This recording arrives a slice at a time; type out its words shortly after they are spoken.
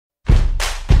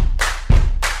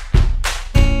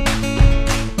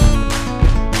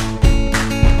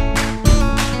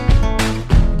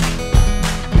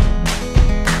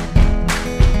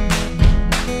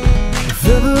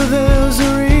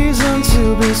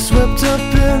swept up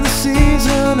in the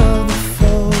season of the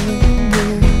falling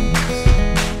leaves.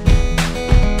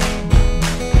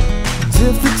 And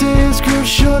if the days grew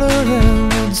shorter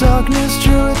and the darkness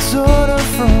drew its order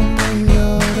from the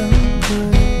autumn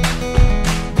gray,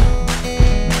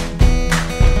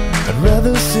 I'd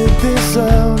rather sit this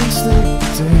out and sleep the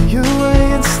day away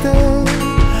instead.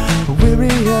 My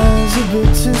weary eyes a bit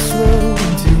too slow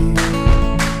and deep.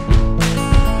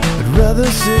 I'd rather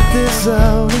sit this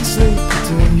out and sleep the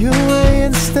day away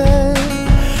instead,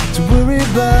 to worry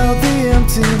about the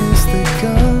emptiness that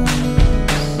comes.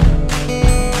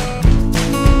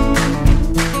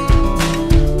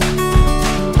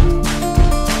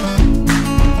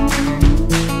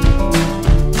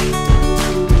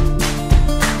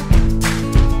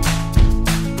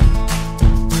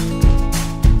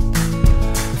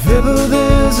 If ever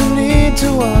there's a need to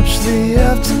watch the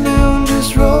afternoon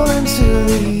just roll into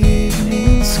the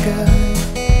evening sky,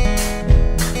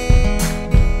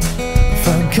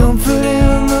 find comfort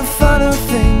in the finer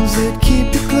things that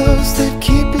keep you close, that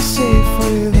keep you safe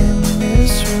within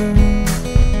this room.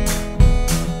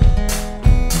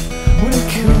 When it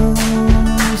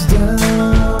comes down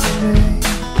to me,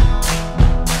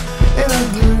 and I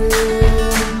grit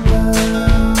my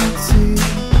teeth,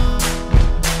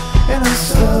 and I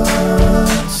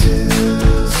start to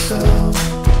stop.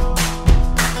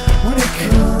 When it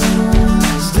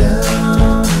comes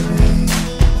down to me,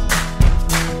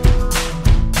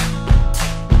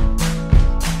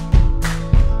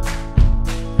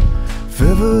 if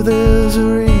ever there's a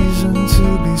reason to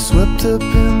be swept up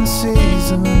in the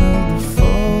season of the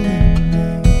falling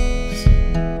leaves,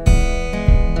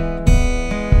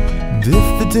 and if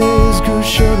the days grow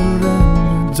shorter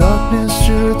and the darkness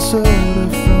drew its order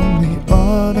from the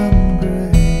autumn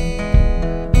gray,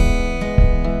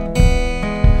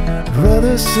 I'd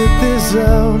rather sit this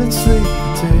out and sleep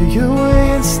the day away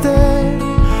instead.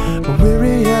 My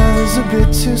weary eyes a bit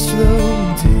too slow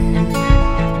and deep.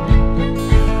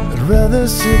 I'd rather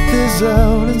sit this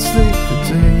out and sleep the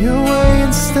day away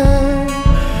instead,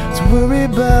 to worry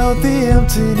about the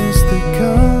emptiness that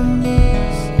comes,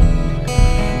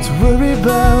 to worry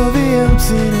about the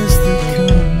emptiness that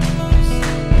comes.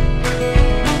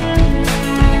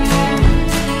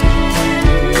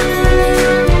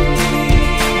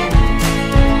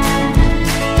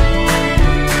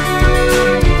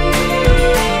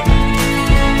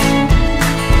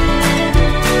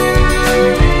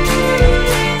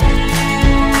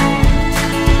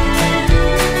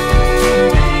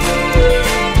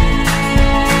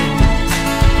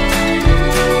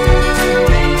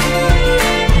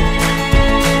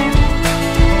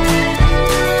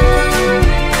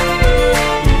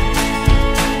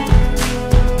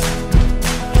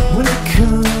 When it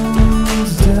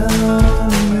comes down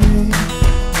to me,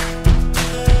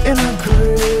 and I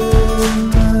grit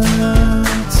my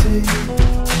teeth,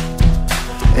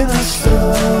 and I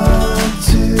start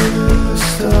to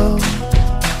stop.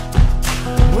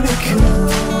 When it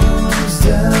comes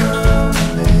down to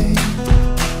me,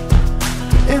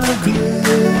 and I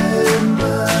grit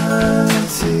my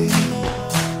teeth,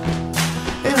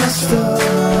 and I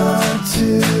start to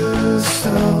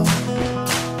stop.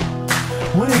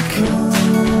 When it